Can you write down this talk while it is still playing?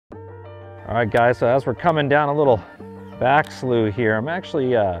All right guys, so as we're coming down a little back slough here, I'm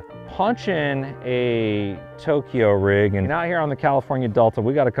actually punching a Tokyo rig, and out here on the California Delta,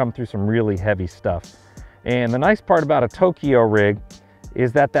 we got to come through some really heavy stuff. And the nice part about a Tokyo rig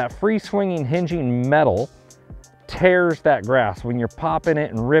is that that free swinging hinging metal tears that grass. When you're popping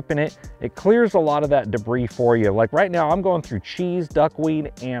it and ripping it, it clears a lot of that debris for you. Like right now, I'm going through cheese,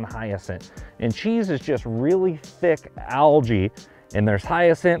 duckweed, and hyacinth. And cheese is just really thick algae, and there's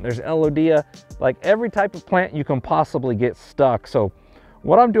hyacinth, there's elodea, like every type of plant you can possibly get stuck. So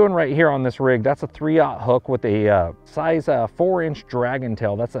what I'm doing right here on this rig, that's a 3/0 hook with a size 4-inch dragon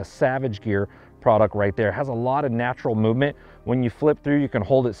tail. That's a Savage Gear product right there. It has a lot of natural movement. When you flip through, you can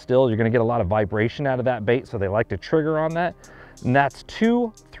hold it still. You're gonna get a lot of vibration out of that bait, so they like to trigger on that. And that's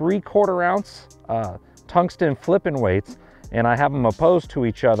 2 3/4 ounce tungsten flipping weights, and I have them opposed to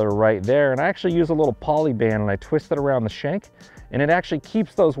each other right there. And I actually use a little poly band and I twist it around the shank, and it actually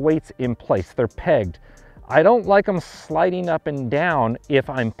keeps those weights in place. They're pegged. I don't like them sliding up and down if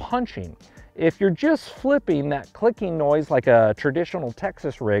I'm punching. If you're just flipping, that clicking noise like a traditional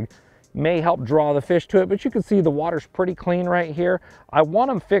Texas rig may help draw the fish to it, but you can see the water's pretty clean right here. I want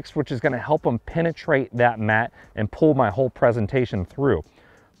them fixed, which is gonna help them penetrate that mat and pull my whole presentation through.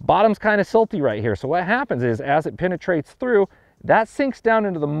 Bottom's kind of silty right here, so what happens is as it penetrates through, that sinks down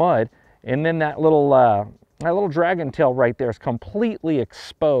into the mud, and then that little dragon tail right there is completely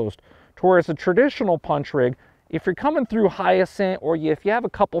exposed. To whereas a traditional punch rig, if you're coming through hyacinth or if you have a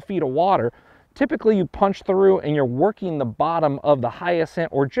couple feet of water, typically you punch through and you're working the bottom of the hyacinth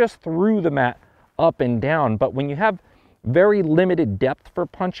or just through the mat up and down. But when you have very limited depth for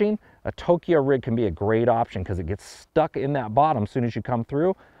punching, a Tokyo rig can be a great option because it gets stuck in that bottom as soon as you come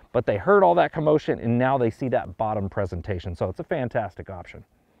through. But they heard all that commotion and now they see that bottom presentation. So it's a fantastic option.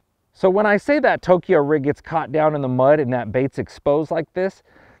 So when I say that Tokyo rig gets caught down in the mud and that bait's exposed like this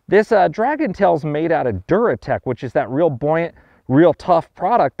dragon tail's made out of Duratech, which is that real buoyant, real tough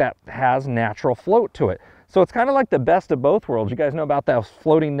product that has natural float to it. So it's kind of like the best of both worlds. You guys know about those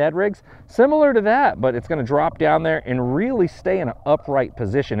floating Ned rigs? Similar to that, but it's gonna drop down there and really stay in an upright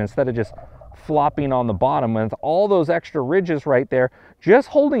position instead of just flopping on the bottom. With all those extra ridges right there, just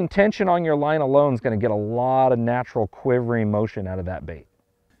holding tension on your line alone is gonna get a lot of natural quivering motion out of that bait.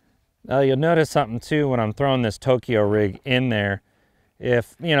 Now you'll notice something too when I'm throwing this Tokyo rig in there.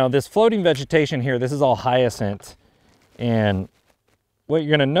 If, you know, this floating vegetation here, this is all hyacinth, and what you're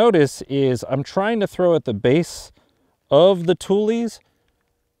gonna notice is I'm trying to throw at the base of the tules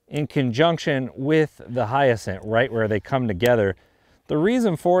in conjunction with the hyacinth, right where they come together. The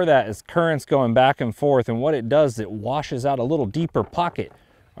reason for that is currents going back and forth, and what it does is it washes out a little deeper pocket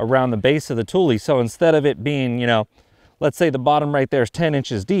around the base of the tule. So instead of it being, you know, let's say the bottom right there is 10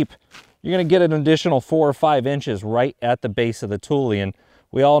 inches deep, you're gonna get an additional 4 or 5 inches right at the base of the tule. And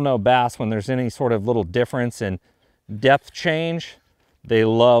we all know bass, when there's any sort of little difference in depth change, they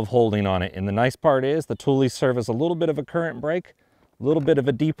love holding on it. And the nice part is the tules serve as a little bit of a current break, a little bit of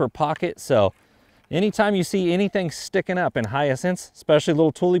a deeper pocket. So anytime you see anything sticking up in hyacinths, especially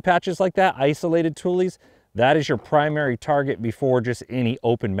little tule patches like that, isolated tules, that is your primary target before just any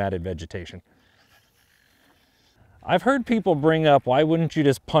open matted vegetation. I've heard people bring up, why wouldn't you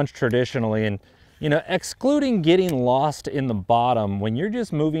just punch traditionally? And, you know, excluding getting lost in the bottom, when you're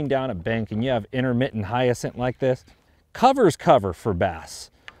just moving down a bank and you have intermittent hyacinth like this, cover's cover for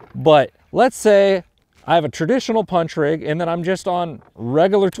bass. But let's say I have a traditional punch rig and then I'm just on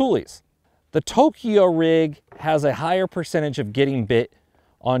regular tules. The Tokyo rig has a higher percentage of getting bit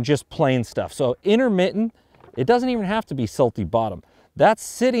on just plain stuff. So intermittent, it doesn't even have to be silty bottom. That's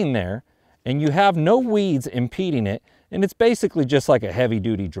sitting there and you have no weeds impeding it, and it's basically just like a heavy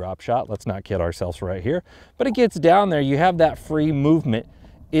duty drop shot. Let's not kid ourselves right here, but it gets down there, you have that free movement.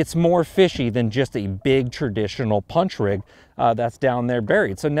 It's more fishy than just a big traditional punch rig that's down there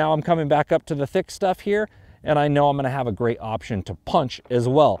buried. So now I'm coming back up to the thick stuff here, and I know I'm gonna have a great option to punch as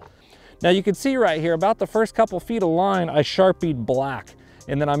well. Now you can see right here, about the first couple feet of line, I Sharpied black,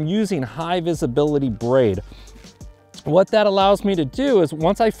 and then I'm using high visibility braid. What that allows me to do is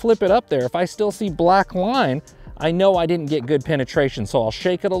once I flip it up there, if I still see black line, I know I didn't get good penetration. So I'll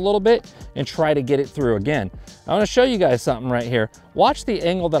shake it a little bit and try to get it through again. I want to show you guys something right here. Watch the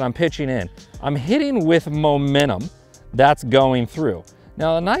angle that I'm pitching in. I'm hitting with momentum that's going through.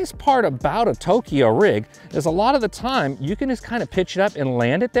 Now, the nice part about a Tokyo rig is a lot of the time you can just kind of pitch it up and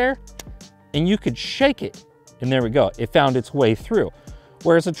land it there, and you could shake it. And there we go. It found its way through.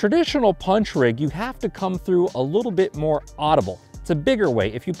 Whereas a traditional punch rig, you have to come through a little bit more audible. It's a bigger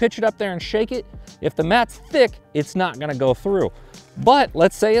weight. If you pitch it up there and shake it, if the mat's thick, it's not gonna go through. But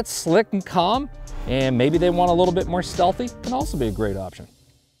let's say it's slick and calm, and maybe they want a little bit more stealthy, can also be a great option.